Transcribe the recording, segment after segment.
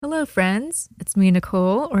Hello, friends. It's me,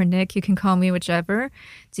 Nicole, or Nick. You can call me whichever.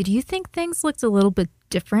 Did you think things looked a little bit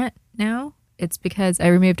different now? It's because I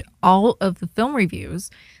removed all of the film reviews,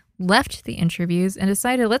 left the interviews, and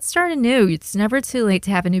decided let's start anew. It's never too late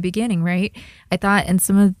to have a new beginning, right? I thought in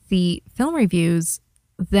some of the film reviews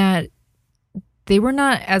that they were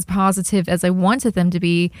not as positive as I wanted them to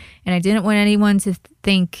be. And I didn't want anyone to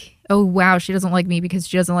think, oh, wow, she doesn't like me because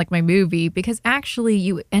she doesn't like my movie. Because actually,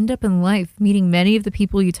 you end up in life meeting many of the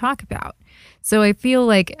people you talk about. So I feel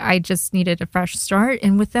like I just needed a fresh start.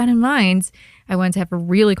 And with that in mind, I wanted to have a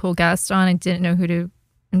really cool guest on. I didn't know who to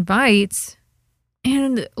invite.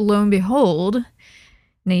 And lo and behold,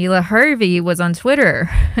 Nailah Harvey was on Twitter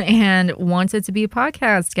and wanted to be a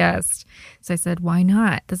podcast guest. So I said, why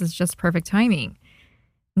not? This is just perfect timing.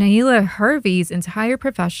 Nailah Harvey's entire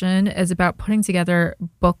profession is about putting together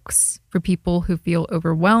books for people who feel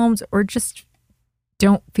overwhelmed or just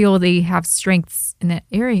don't feel they have strengths in that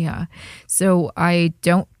area. So I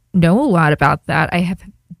don't know a lot about that. I have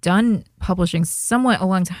done publishing somewhat a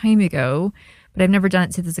long time ago, but I've never done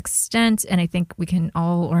it to this extent. And I think we can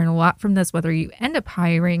all learn a lot from this, whether you end up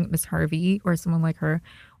hiring Miss Harvey or someone like her,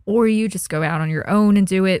 or you just go out on your own and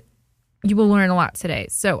do it. You will learn a lot today.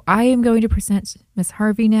 So I am going to present Miss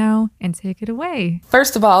Harvey now and take it away.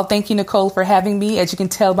 First of all, thank you, Nicole, for having me. As you can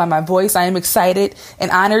tell by my voice, I am excited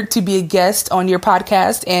and honored to be a guest on your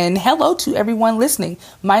podcast. And hello to everyone listening.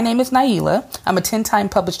 My name is Nailah. I'm a 10-time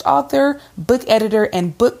published author, book editor,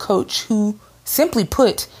 and book coach who, simply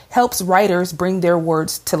put, helps writers bring their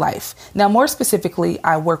words to life. Now, more specifically,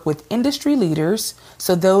 I work with industry leaders,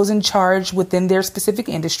 so those in charge within their specific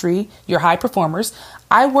industry, your high performers.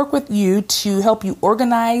 I work with you to help you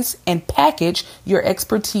organize and package your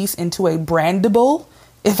expertise into a brandable,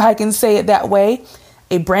 if I can say it that way,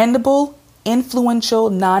 a brandable, influential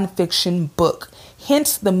nonfiction book.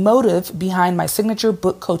 Hence the motive behind my signature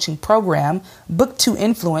book coaching program, Book to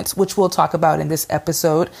Influence, which we'll talk about in this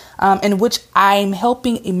episode, in which I'm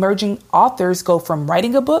helping emerging authors go from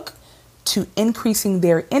writing a book to increasing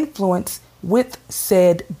their influence with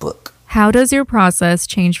said book. How does your process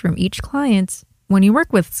change from each client when you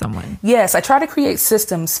work with someone? Yes, I try to create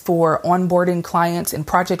systems for onboarding clients and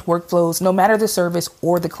project workflows, no matter the service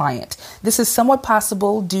or the client. This is somewhat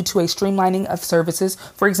possible due to a streamlining of services.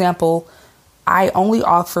 For example, I only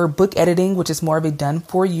offer book editing, which is more of a done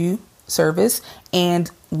for you service, and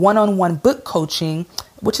one-on-one book coaching,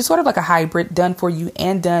 which is sort of like a hybrid, done for you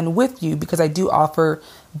and done with you, because I do offer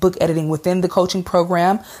book editing within the coaching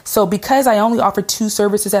program. So because I only offer two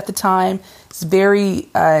services at the time, it's very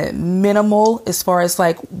minimal as far as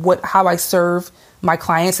like how I serve my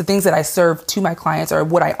clients, the things that I serve to my clients, or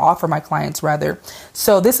what I offer my clients rather.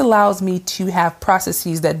 So this allows me to have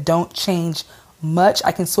processes that don't change much.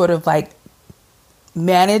 I can sort of like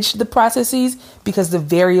manage the processes because the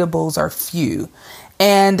variables are few.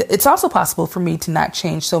 And it's also possible for me to not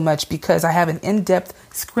change so much because I have an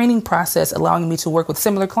in-depth screening process allowing me to work with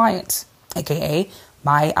similar clients, aka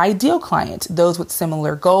my ideal client, those with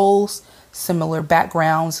similar goals, similar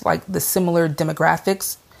backgrounds, like the similar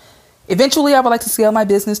demographics. Eventually, I would like to scale my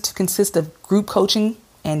business to consist of group coaching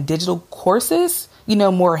and digital courses,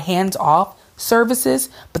 more hands-off services,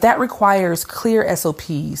 but that requires clear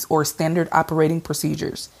SOPs or standard operating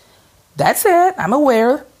procedures. That said, I'm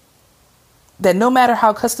aware that no matter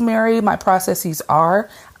how customary my processes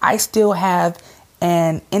are, I still have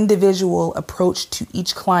an individual approach to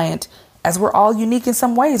each client, as we're all unique in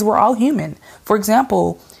some ways. We're all human. For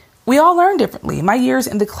example, we all learn differently. My years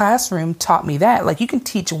in the classroom taught me that. Like, you can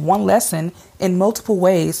teach one lesson in multiple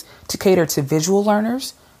ways to cater to visual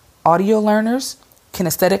learners, audio learners,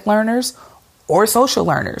 kinesthetic learners, or social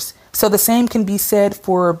learners. So the same can be said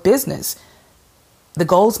for business. The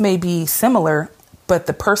goals may be similar, but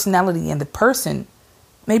the personality and the person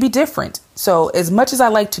may be different. So as much as I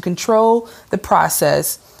like to control the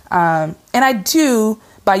process, and I do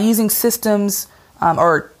by using systems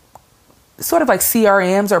or sort of like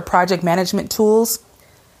CRMs or project management tools,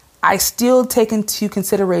 I still take into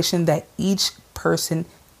consideration that each person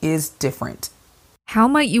is different. How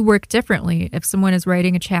might you work differently if someone is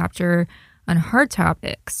writing a chapter on hard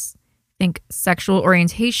topics? Think sexual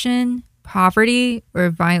orientation, poverty, or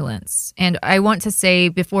violence. And I want to say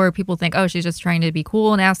before people think, oh, she's just trying to be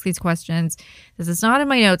cool and ask these questions, this is not in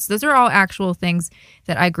my notes. Those are all actual things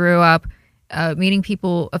that I grew up meeting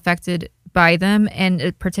people affected by them.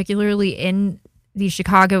 And particularly in the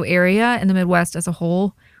Chicago area and the Midwest as a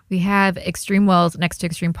whole, we have extreme wealth next to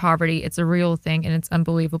extreme poverty. It's a real thing and it's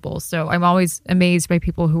unbelievable. So I'm always amazed by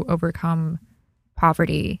people who overcome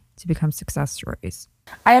poverty to become success stories.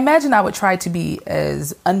 I imagine I would try to be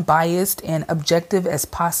as unbiased and objective as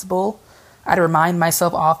possible. I'd remind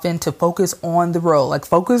myself often to focus on the role, like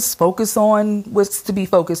focus on what's to be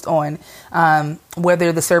focused on,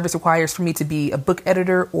 whether the service requires for me to be a book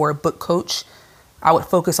editor or a book coach. I would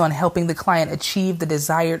focus on helping the client achieve the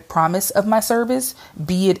desired promise of my service,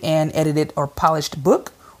 be it an edited or polished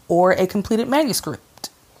book or a completed manuscript.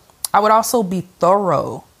 I would also be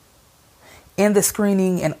thorough in the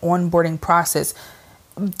screening and onboarding process.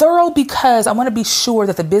 Thorough because I want to be sure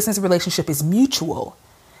that the business relationship is mutual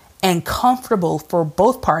and comfortable for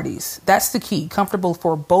both parties. That's the key, comfortable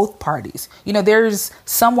for both parties. You know, there's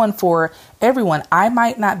someone for everyone. I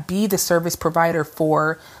might not be the service provider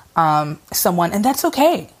for someone, and that's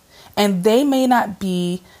okay. And they may not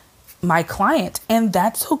be my client, and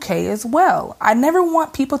that's okay as well. I never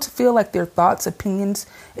want people to feel like their thoughts, opinions,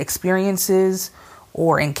 experiences,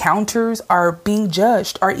 or encounters are being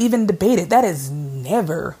judged or even debated. That is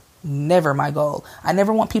never my goal. I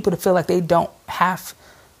never want people to feel like they don't have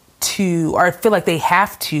to, or feel like they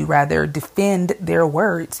have to rather defend their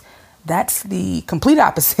words. That's the complete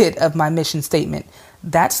opposite of my mission statement.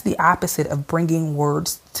 That's the opposite of bringing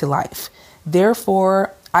words to life.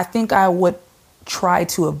 Therefore, I think I would try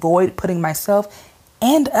to avoid putting myself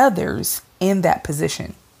and others in that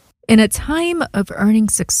position. In a time of earning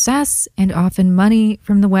success and often money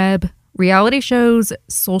from the web, reality shows,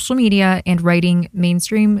 social media, and writing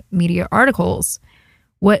mainstream media articles,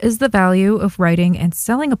 what is the value of writing and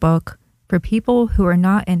selling a book for people who are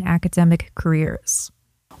not in academic careers?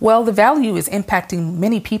 Well, the value is impacting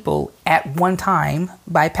many people at one time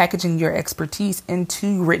by packaging your expertise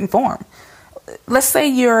into written form. Let's say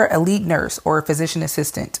you're a lead nurse or a physician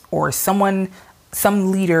assistant or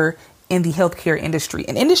some leader in the healthcare industry,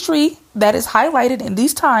 an industry that is highlighted in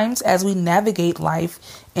these times as we navigate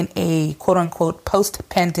life in a quote unquote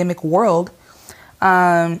post-pandemic world.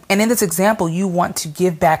 And in this example, you want to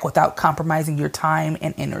give back without compromising your time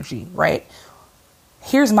and energy, right?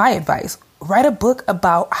 Here's my advice. Write a book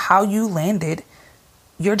about how you landed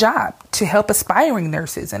your job to help aspiring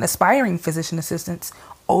nurses and aspiring physician assistants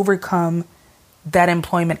overcome that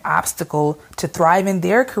employment obstacle to thrive in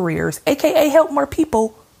their careers, aka help more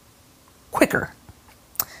people quicker.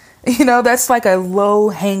 You know, that's like a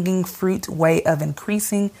low-hanging fruit way of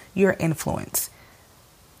increasing your influence.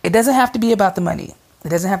 It doesn't have to be about the money. It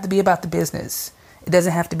doesn't have to be about the business. It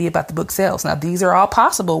doesn't have to be about the book sales. Now, these are all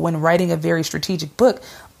possible when writing a very strategic book,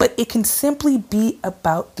 but it can simply be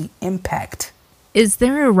about the impact. Is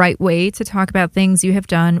there a right way to talk about things you have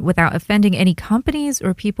done without offending any companies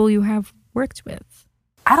or people you have worked with?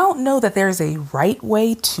 I don't know that there's a right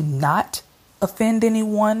way to not offend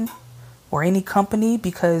anyone or any company,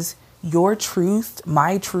 because your truth,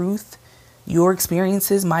 my truth, your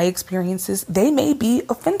experiences, my experiences, they may be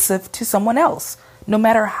offensive to someone else, no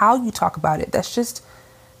matter how you talk about it. That's just,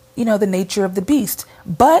 you know, the nature of the beast.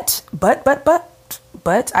 But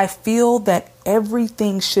I feel that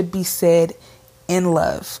everything should be said in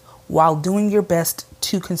love while doing your best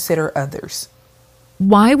to consider others.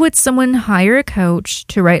 Why would someone hire a coach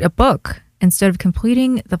to write a book instead of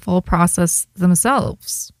completing the full process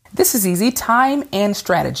themselves? This is easy. Time and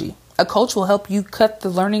strategy. A coach will help you cut the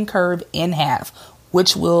learning curve in half,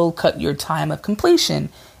 which will cut your time of completion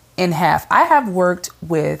in half. I have worked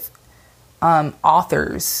with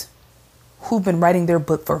authors who've been writing their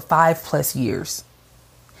book for 5+ years.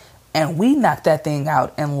 And we knocked that thing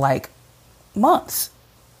out in like months.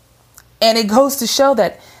 And it goes to show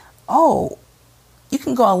that, you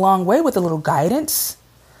can go a long way with a little guidance,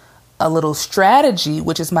 a little strategy,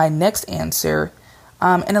 which is my next answer,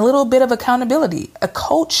 and a little bit of accountability. A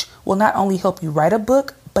coach will not only help you write a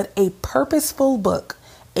book, but a purposeful book,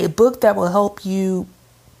 a book that will help you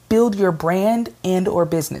build your brand and or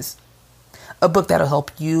business, a book that'll help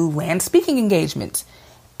you land speaking engagements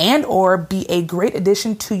and or be a great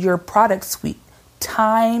addition to your product suite.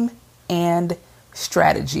 Time and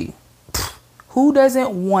strategy. Who doesn't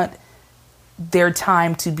want their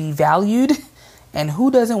time to be valued, and who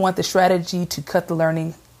doesn't want the strategy to cut the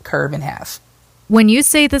learning curve in half? When you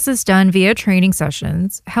say this is done via training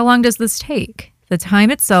sessions, how long does this take? The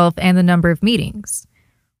time itself and the number of meetings.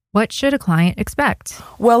 What should a client expect?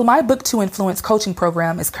 Well, my Book to Influence coaching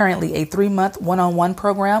program is currently a 3-month one-on-one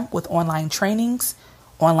program with online trainings,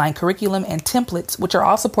 online curriculum, and templates, which are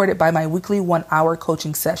all supported by my weekly 1-hour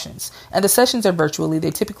coaching sessions. And the sessions are virtually.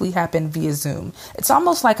 They typically happen via Zoom. It's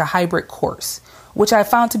almost like a hybrid course, which I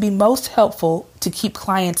found to be most helpful to keep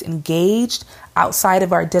clients engaged outside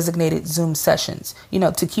of our designated Zoom sessions,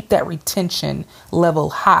 to keep that retention level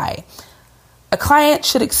high. A client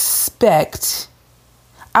should expect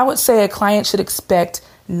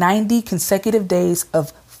 90 consecutive days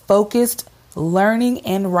of focused learning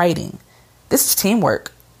and writing. This is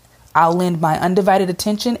teamwork. I'll lend my undivided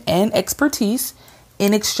attention and expertise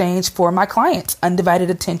in exchange for my clients' undivided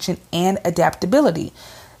attention and adaptability.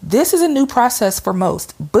 This is a new process for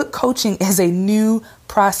most. Book coaching is a new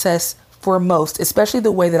process for most, especially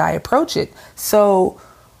the way that I approach it. So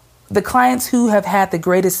the clients who have had the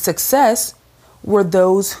greatest success were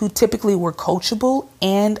those who typically were coachable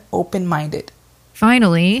and open-minded.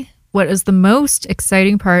 Finally, what is the most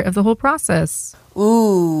exciting part of the whole process?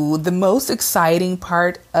 Ooh, the most exciting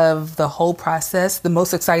part of the whole process, the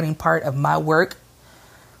most exciting part of my work,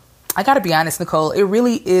 I got to be honest, Nicole, it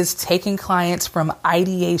really is taking clients from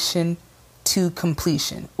ideation to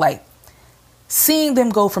completion. Like seeing them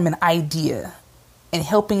go from an idea and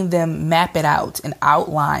helping them map it out and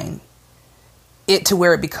outline it to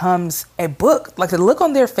where it becomes a book. Like the look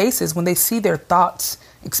on their faces when they see their thoughts,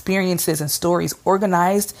 experiences, and stories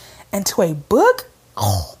organized into a book.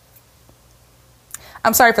 Oh,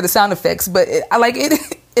 I'm sorry for the sound effects, but I like it.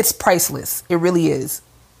 It's priceless. It really is.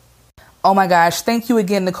 Oh my gosh. Thank you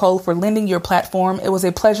again, Nicole, for lending your platform. It was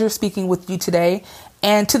a pleasure speaking with you today.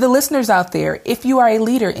 And to the listeners out there, if you are a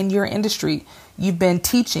leader in your industry, you've been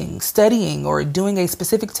teaching, studying, or doing a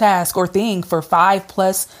specific task or thing for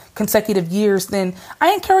 5+ consecutive years, then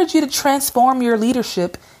I encourage you to transform your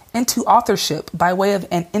leadership into authorship by way of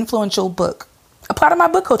an influential book. Apply to my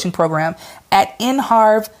book coaching program at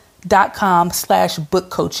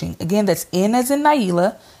nharv.com/book coaching. Again, that's N as in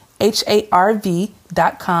Nailah,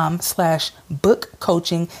 HARV.com/book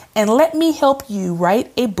coaching. And let me help you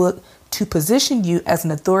write a book to position you as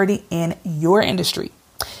an authority in your industry.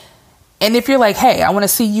 And if you're like, hey, I want to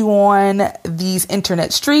see you on these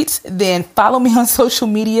internet streets, then follow me on social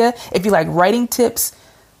media. If you like writing tips,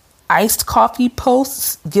 iced coffee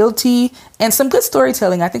posts, guilty, and some good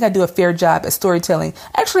storytelling. I think I do a fair job at storytelling.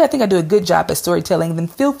 Actually, I think I do a good job at storytelling. Then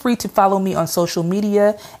feel free to follow me on social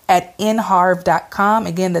media at nharv.com.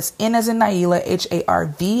 Again, that's N as in Nailah,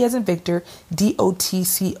 HARV as in Victor,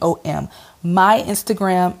 DOTCOM. My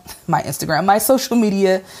social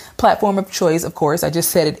media platform of choice, of course, I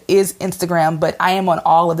just said it is Instagram, but I am on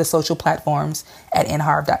all of the social platforms at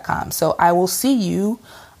nharv.com. So I will see you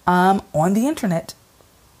on the internet.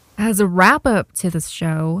 As a wrap up to this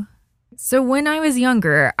show, so when I was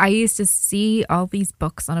younger, I used to see all these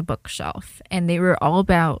books on a bookshelf, and they were all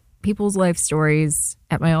about people's life stories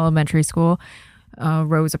at my elementary school.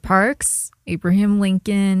 Rosa Parks, Abraham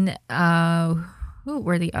Lincoln, who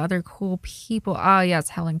were the other cool people? Yes,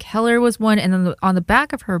 Helen Keller was one. And then on the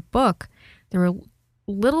back of her book, there were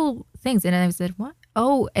little things. And I said, what?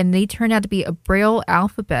 Oh, and they turned out to be a Braille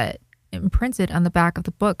alphabet imprinted on the back of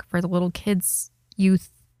the book for the little kids'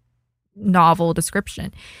 youth novel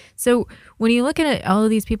description. So when you look at all of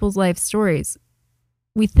these people's life stories,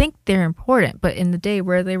 we think they're important, but in the day,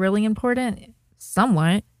 were they really important?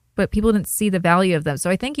 Somewhat, but people didn't see the value of them. So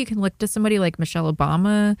I think you can look to somebody like Michelle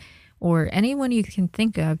Obama or anyone you can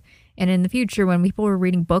think of. And in the future, when people are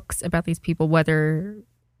reading books about these people, whether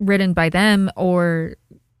written by them or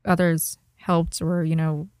others helped or,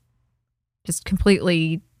 just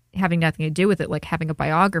completely having nothing to do with it, like having a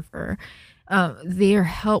biographer, they're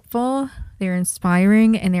helpful, they're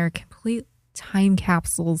inspiring, and they're complete time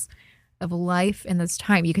capsules of life in this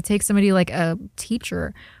time. You could take somebody like a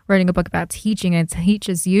teacher writing a book about teaching, and it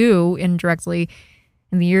teaches you indirectly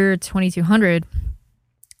in the year 2200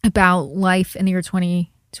 about life in the year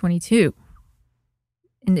 2022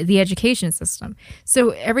 in the education system.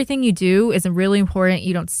 So everything you do is really important.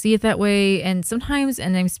 You don't see it that way. And sometimes,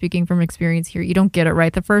 and I'm speaking from experience here, you don't get it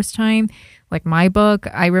right the first time. Like my book,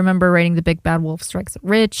 I remember writing The Big Bad Wolf Strikes It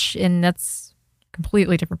Rich, and that's a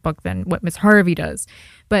completely different book than what Miss Harvey does.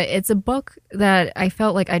 But it's a book that I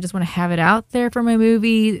felt like I just want to have it out there for my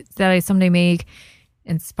movie that I someday make,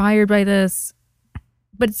 inspired by this.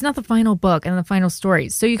 But it's not the final book and the final story.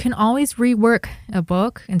 So you can always rework a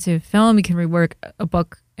book into a film. You can rework a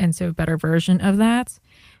book into a better version of that.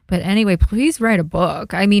 But anyway, please write a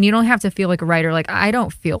book. I mean, you don't have to feel like a writer. Like, I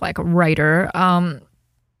don't feel like a writer.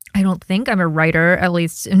 I don't think I'm a writer, at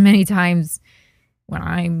least in many times when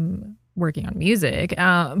I'm working on music.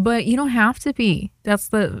 But you don't have to be. That's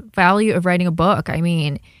the value of writing a book. I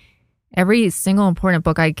mean, every single important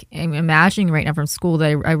book I'm imagining right now from school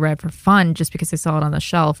that I read for fun just because I saw it on the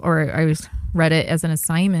shelf or I read it as an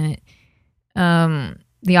assignment.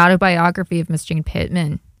 The autobiography of Miss Jane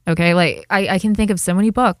Pittman. Okay, like I can think of so many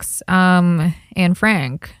books. Anne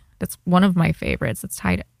Frank, that's one of my favorites. It's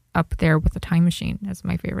tied up there with The Time Machine as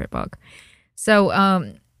my favorite book.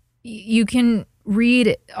 So you can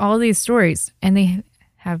read all these stories and they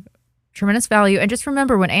have tremendous value. And just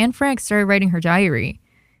remember when Anne Frank started writing her diary,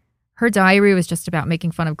 her diary was just about making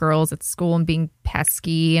fun of girls at school and being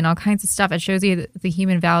pesky and all kinds of stuff. It shows you the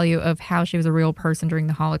human value of how she was a real person during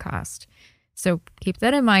the Holocaust. So keep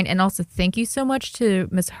that in mind. And also thank you so much to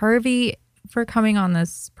Miss Harvey for coming on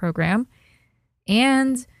this program.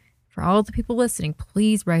 And for all the people listening,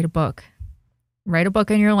 please write a book. Write a book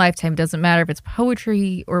in your lifetime. It doesn't matter if it's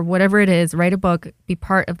poetry or whatever it is. Write a book. Be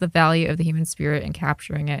part of the value of the human spirit and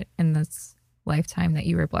capturing it in this lifetime that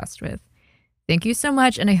you were blessed with. Thank you so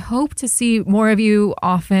much. And I hope to see more of you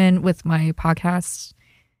often with my podcast.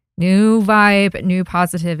 New vibe, new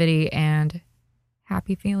positivity, and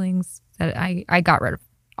happy feelings that I got rid of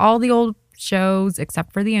all the old shows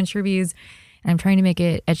except for the interviews. And I'm trying to make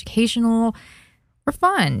it educational or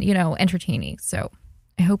fun, entertaining. So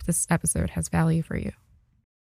I hope this episode has value for you.